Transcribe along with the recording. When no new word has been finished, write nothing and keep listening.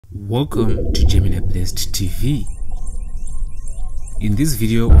Welcome to Gemini Blessed TV. In this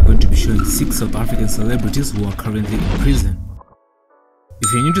video, we're going to be showing 6 South African celebrities who are currently in prison.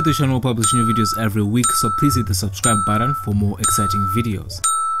 If you're new to the channel, we'll publish new videos every week, so please hit the subscribe button for more exciting videos.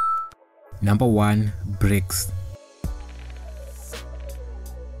 Number 1. Bricks.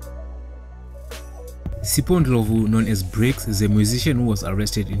 Sipho Ndlovu, known as Bricks, is a musician who was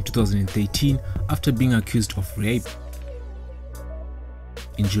arrested in 2013 after being accused of rape.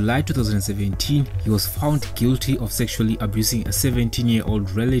 In July 2017, he was found guilty of sexually abusing a 17-year-old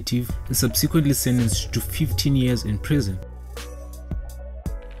relative and subsequently sentenced to 15 years in prison.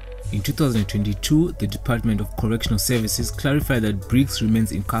 In 2022, the Department of Correctional Services clarified that Bricks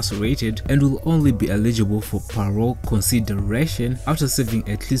remains incarcerated and will only be eligible for parole consideration after serving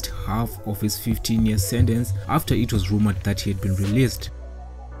at least half of his 15-year sentence after it was rumored that he had been released.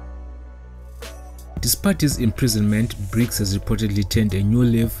 Despite his imprisonment, Bricks has reportedly turned a new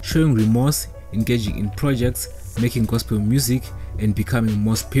leaf, showing remorse, engaging in projects, making gospel music, and becoming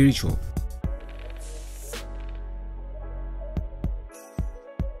more spiritual.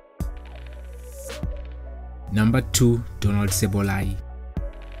 Number 2. Donald Sebolai.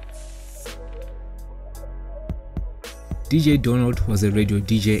 DJ Donald was a radio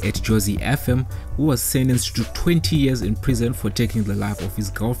DJ at Jozi FM who was sentenced to 20 years in prison for taking the life of his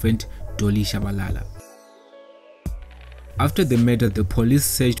girlfriend, Dolly Shabalala. After the murder, the police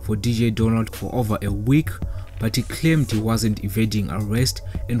searched for DJ Donald for over a week, but he claimed he wasn't evading arrest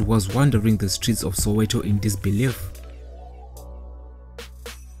and was wandering the streets of Soweto in disbelief.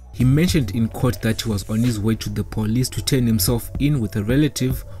 He mentioned in court that he was on his way to the police to turn himself in with a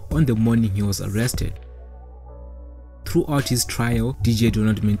relative on the morning he was arrested. Throughout his trial, DJ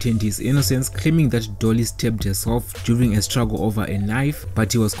Donald maintained his innocence, claiming that Dolly stabbed herself during a struggle over a knife,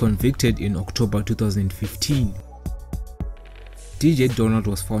 but he was convicted in October 2015. DJ Donald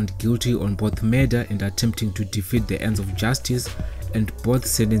was found guilty on both murder and attempting to defeat the ends of justice, and both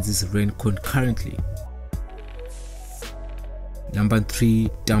sentences ran concurrently. Number 3.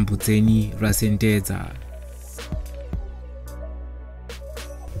 Dambudzeni Rasendedza.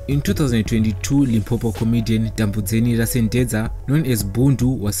 In 2022, Limpopo comedian Dambudzeni Rasendedza, known as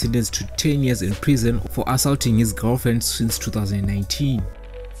Bundu, was sentenced to 10 years in prison for assaulting his girlfriend since 2019.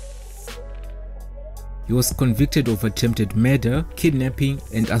 He was convicted of attempted murder, kidnapping,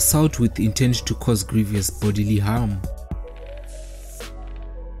 and assault with intent to cause grievous bodily harm.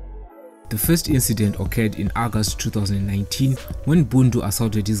 The first incident occurred in August 2019 when Bundu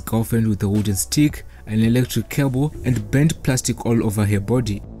assaulted his girlfriend with a wooden stick, an electric cable, and burnt plastic all over her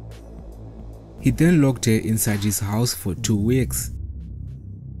body. He then locked her inside his house for 2 weeks.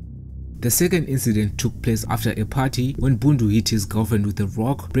 The second incident took place after a party when Bundu hit his girlfriend with a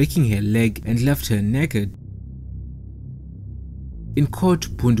rock, breaking her leg and left her naked. In court,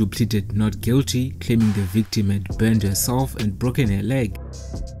 Bundu pleaded not guilty, claiming the victim had burned herself and broken her leg.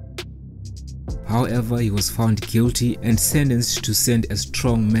 However, he was found guilty and sentenced to send a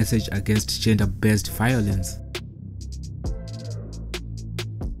strong message against gender-based violence.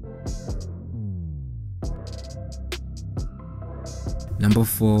 Number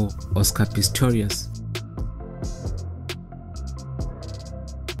 4. Oscar Pistorius.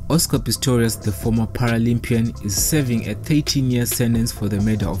 Oscar Pistorius, the former Paralympian, is serving a 13-year sentence for the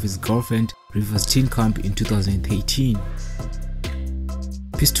murder of his girlfriend, River Steenkamp, in 2013.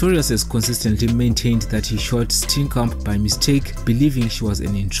 Pistorius has consistently maintained that he shot Steenkamp by mistake, believing she was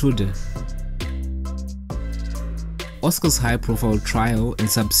an intruder. Oscar's high-profile trial and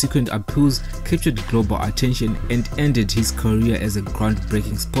subsequent appeals captured global attention and ended his career as a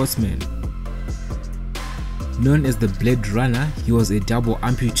groundbreaking sportsman. Known as the Blade Runner, he was a double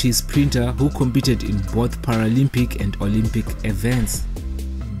amputee sprinter who competed in both Paralympic and Olympic events.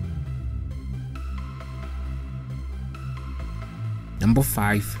 Number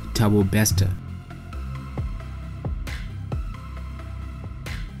 5. Thabo Bester.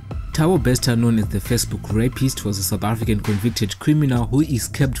 Thabo Bester, known as the Facebook rapist, was a South African convicted criminal who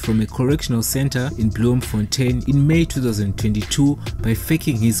escaped from a correctional center in Bloemfontein in May 2022 by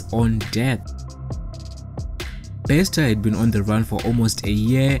faking his own death. Bester had been on the run for almost a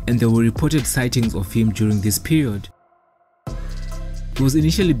year, and there were reported sightings of him during this period. He was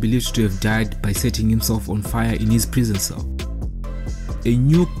initially believed to have died by setting himself on fire in his prison cell. A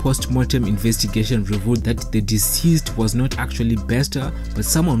new post-mortem investigation revealed that the deceased was not actually Bester, but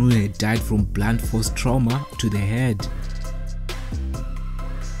someone who had died from blunt force trauma to the head.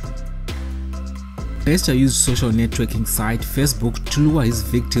 Bester used social networking site Facebook to lure his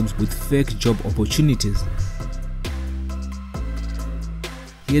victims with fake job opportunities.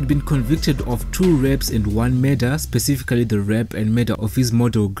 He had been convicted of 2 rapes and 1 murder, specifically the rape and murder of his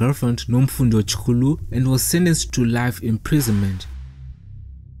model girlfriend Nomfundo Chikulu, and was sentenced to life imprisonment.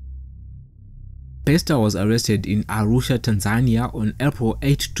 Bester was arrested in Arusha, Tanzania on April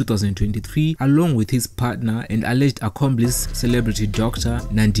 8, 2023 along with his partner and alleged accomplice, celebrity doctor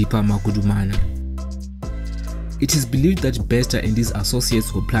Nandipha Magudumana. It is believed that Bester and his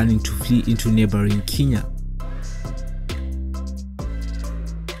associates were planning to flee into neighboring Kenya.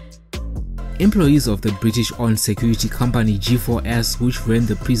 Employees of the British-owned security company G4S, which ran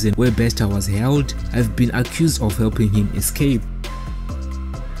the prison where Bester was held, have been accused of helping him escape.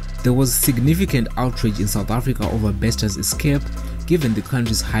 There was significant outrage in South Africa over Bester's escape, given the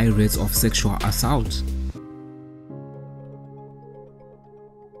country's high rates of sexual assault.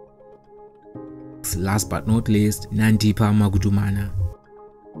 Last but not least, Nandipha Magudumana.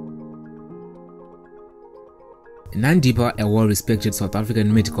 Nandipha, a well-respected South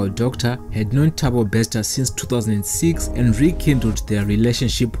African medical doctor, had known Thabo Bester since 2006 and rekindled their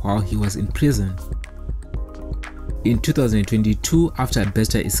relationship while he was in prison. In 2022, after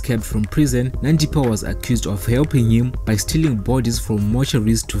Bester escaped from prison, Nandipha was accused of helping him by stealing bodies from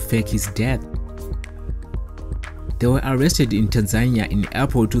mortuaries to fake his death. They were arrested in Tanzania in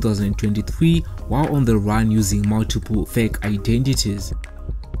April 2023 while on the run using multiple fake identities.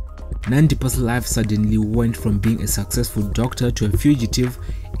 Nandipha's life suddenly went from being a successful doctor to a fugitive,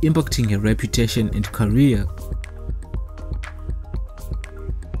 impacting her reputation and career.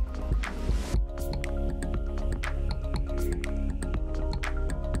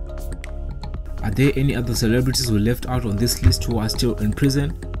 Are there any other celebrities we left out on this list who are still in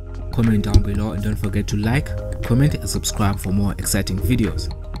prison? Comment down below and don't forget to like, comment and subscribe for more exciting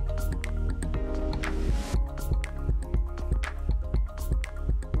videos.